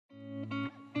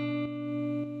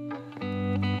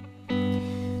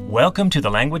Welcome to the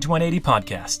Language 180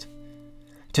 podcast.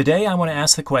 Today I want to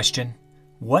ask the question,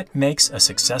 what makes a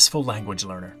successful language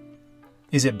learner?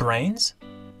 Is it brains?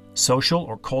 Social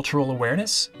or cultural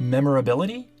awareness?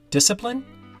 Memorability? Discipline?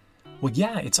 Well,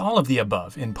 yeah, it's all of the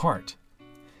above in part.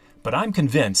 But I'm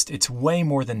convinced it's way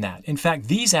more than that. In fact,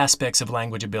 these aspects of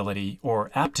language ability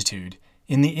or aptitude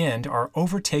in the end are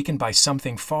overtaken by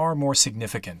something far more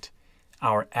significant,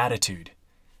 our attitude.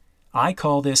 I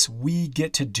call this we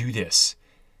get to do this.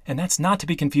 And that's not to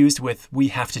be confused with we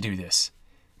have to do this.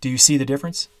 Do you see the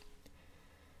difference?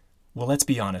 Well, let's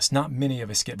be honest. Not many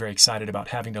of us get very excited about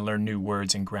having to learn new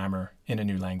words and grammar in a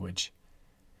new language.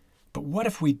 But what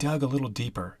if we dug a little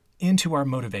deeper into our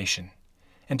motivation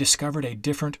and discovered a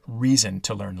different reason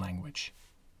to learn language?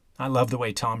 I love the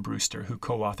way Tom Brewster, who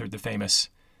co-authored the famous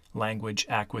Language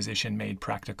Acquisition Made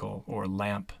Practical, or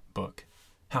LAMP book,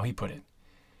 how he put it.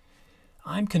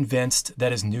 I'm convinced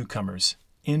that as newcomers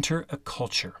enter a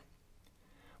culture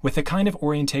with the kind of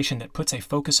orientation that puts a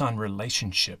focus on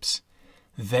relationships,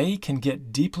 they can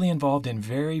get deeply involved in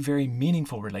very, very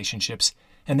meaningful relationships,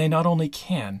 and they not only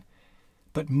can,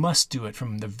 but must do it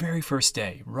from the very first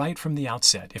day, right from the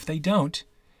outset. If they don't,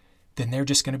 then they're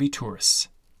just going to be tourists.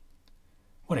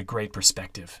 What a great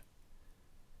perspective.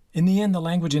 In the end, the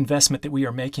language investment that we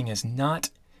are making is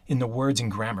not in the words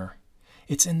and grammar.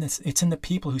 It's in the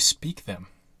people who speak them.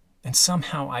 And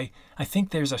somehow I think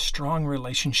there's a strong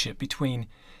relationship between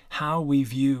how we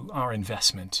view our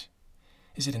investment.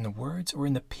 Is it in the words or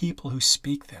in the people who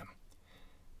speak them?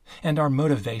 And our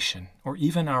motivation, or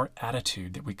even our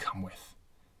attitude that we come with.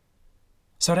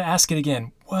 So to ask it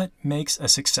again, what makes a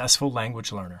successful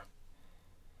language learner?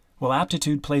 Well,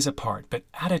 aptitude plays a part, but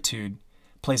attitude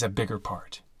plays a bigger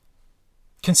part.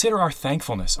 Consider our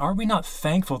thankfulness. Are we not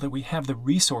thankful that we have the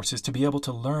resources to be able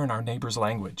to learn our neighbor's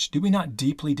language? Do we not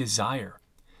deeply desire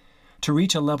to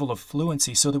reach a level of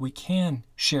fluency so that we can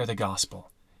share the gospel?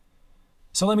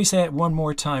 So let me say it one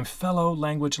more time. Fellow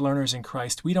language learners in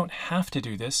Christ, we don't have to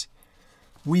do this.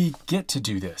 We get to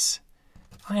do this.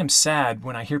 I am sad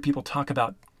when I hear people talk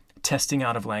about testing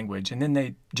out of language and then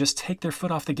they just take their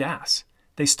foot off the gas.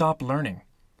 They stop learning,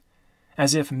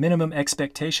 as if minimum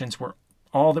expectations were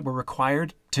all that were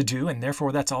required to do, and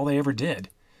therefore that's all they ever did.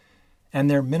 And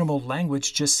their minimal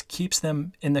language just keeps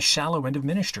them in the shallow end of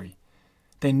ministry.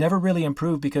 They never really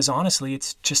improve because honestly,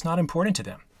 it's just not important to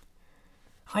them.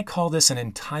 I call this an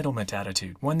entitlement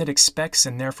attitude, one that expects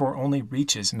and therefore only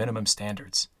reaches minimum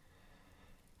standards.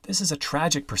 This is a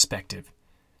tragic perspective.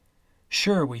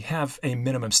 Sure, we have a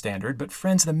minimum standard, but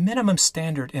friends, the minimum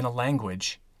standard in a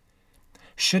language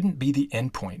shouldn't be the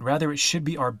end point. Rather, it should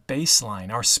be our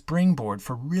baseline, our springboard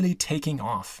for really taking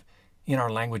off in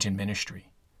our language and ministry.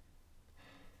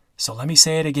 So let me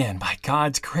say it again. By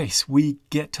God's grace, we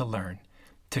get to learn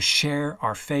to share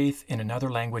our faith in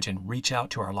another language and reach out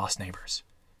to our lost neighbors.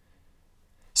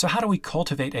 So how do we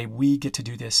cultivate a we get to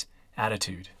do this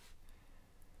attitude?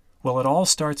 Well, it all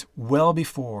starts well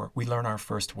before we learn our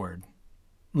first word.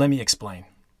 Let me explain.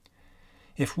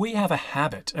 If we have a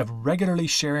habit of regularly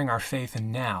sharing our faith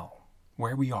now,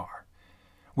 where we are,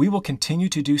 we will continue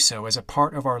to do so as a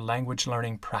part of our language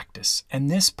learning practice. And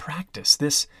this practice,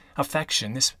 this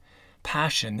affection, this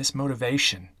passion, this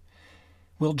motivation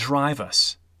will drive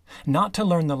us not to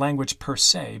learn the language per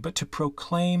se, but to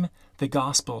proclaim the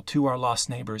gospel to our lost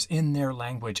neighbors in their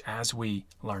language as we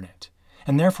learn it.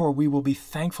 And therefore, we will be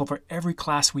thankful for every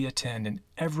class we attend and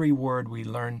every word we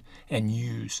learn and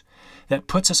use that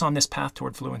puts us on this path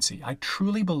toward fluency. I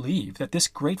truly believe that this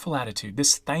grateful attitude,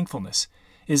 this thankfulness,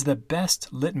 is the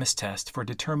best litmus test for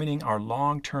determining our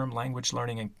long-term language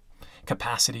learning and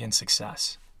capacity and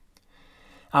success.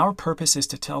 Our purpose is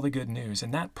to tell the good news,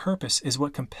 and that purpose is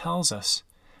what compels us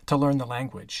to learn the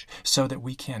language so that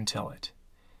we can tell it.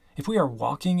 If we are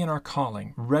walking in our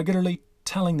calling, regularly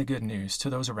telling the good news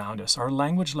to those around us, our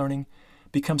language learning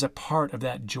becomes a part of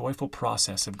that joyful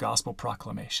process of gospel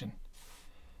proclamation.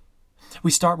 We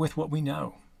start with what we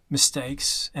know,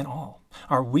 mistakes and all.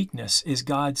 Our weakness is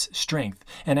God's strength.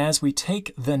 And as we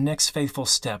take the next faithful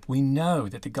step, we know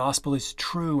that the gospel is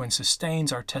true and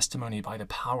sustains our testimony by the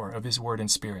power of His Word and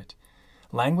Spirit.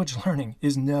 Language learning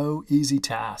is no easy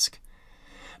task,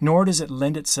 nor does it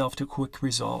lend itself to quick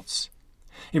results.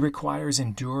 It requires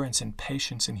endurance and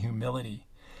patience and humility,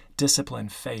 discipline,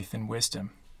 faith, and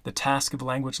wisdom. The task of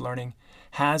language learning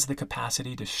has the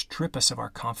capacity to strip us of our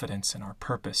confidence and our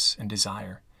purpose and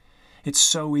desire. It's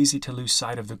so easy to lose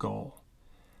sight of the goal.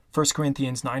 1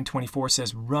 Corinthians 9:24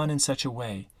 says, "Run in such a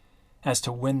way as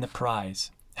to win the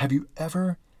prize." Have you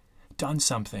ever done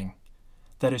something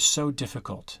that is so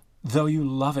difficult? Though you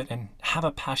love it and have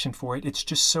a passion for it, it's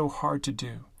just so hard to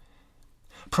do.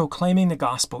 Proclaiming the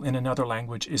gospel in another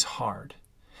language is hard.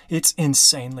 It's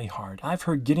insanely hard. I've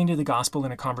heard getting to the gospel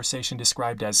in a conversation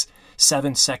described as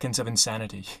 7 seconds of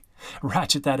insanity.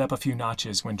 Ratchet that up a few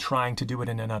notches when trying to do it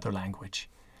in another language.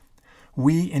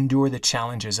 We endure the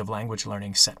challenges of language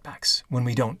learning setbacks when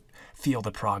we don't feel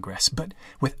the progress. But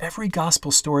with every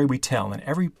gospel story we tell and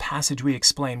every passage we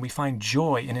explain, we find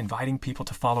joy in inviting people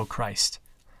to follow Christ.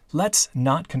 Let's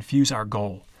not confuse our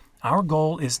goal. Our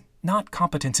goal is not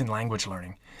competence in language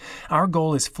learning. Our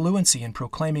goal is fluency in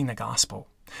proclaiming the gospel.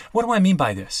 What do I mean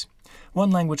by this?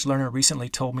 One language learner recently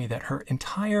told me that her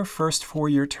entire first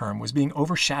 4-year term was being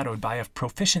overshadowed by a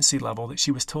proficiency level that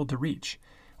she was told to reach.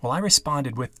 Well, I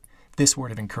responded with this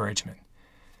word of encouragement.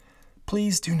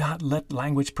 Please do not let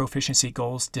language proficiency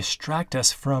goals distract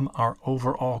us from our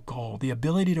overall goal, the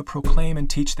ability to proclaim and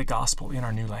teach the gospel in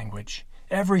our new language.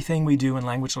 Everything we do in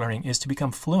language learning is to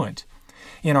become fluent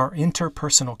in our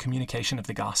interpersonal communication of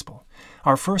the gospel.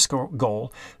 Our first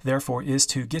goal, therefore, is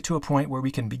to get to a point where we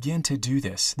can begin to do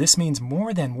this. This means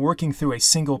more than working through a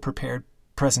single prepared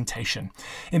presentation.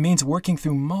 It means working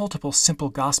through multiple simple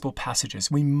gospel passages.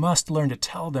 We must learn to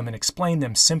tell them and explain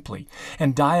them simply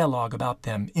and dialogue about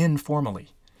them informally.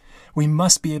 We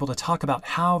must be able to talk about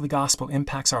how the gospel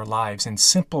impacts our lives in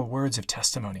simple words of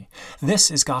testimony. This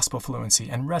is gospel fluency,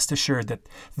 and rest assured that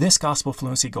this gospel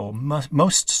fluency goal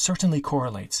most certainly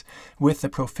correlates with the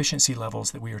proficiency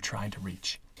levels that we are trying to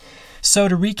reach. So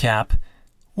to recap,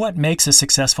 what makes a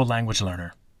successful language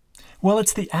learner? Well,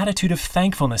 it's the attitude of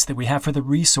thankfulness that we have for the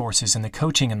resources and the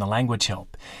coaching and the language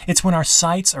help. It's when our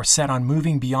sights are set on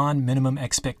moving beyond minimum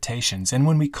expectations and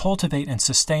when we cultivate and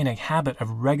sustain a habit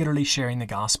of regularly sharing the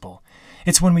gospel.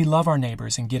 It's when we love our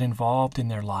neighbors and get involved in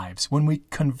their lives, when we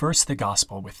converse the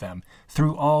gospel with them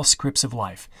through all scripts of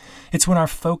life. It's when our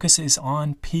focus is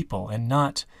on people and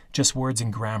not just words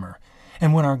and grammar.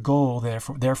 And when our goal,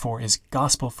 therefore, is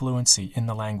gospel fluency in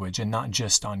the language and not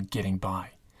just on getting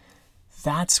by.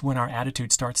 That's when our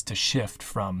attitude starts to shift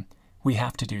from we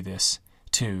have to do this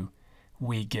to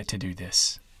we get to do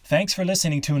this. Thanks for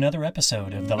listening to another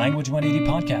episode of the Language 180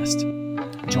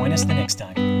 podcast. Join us the next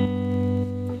time.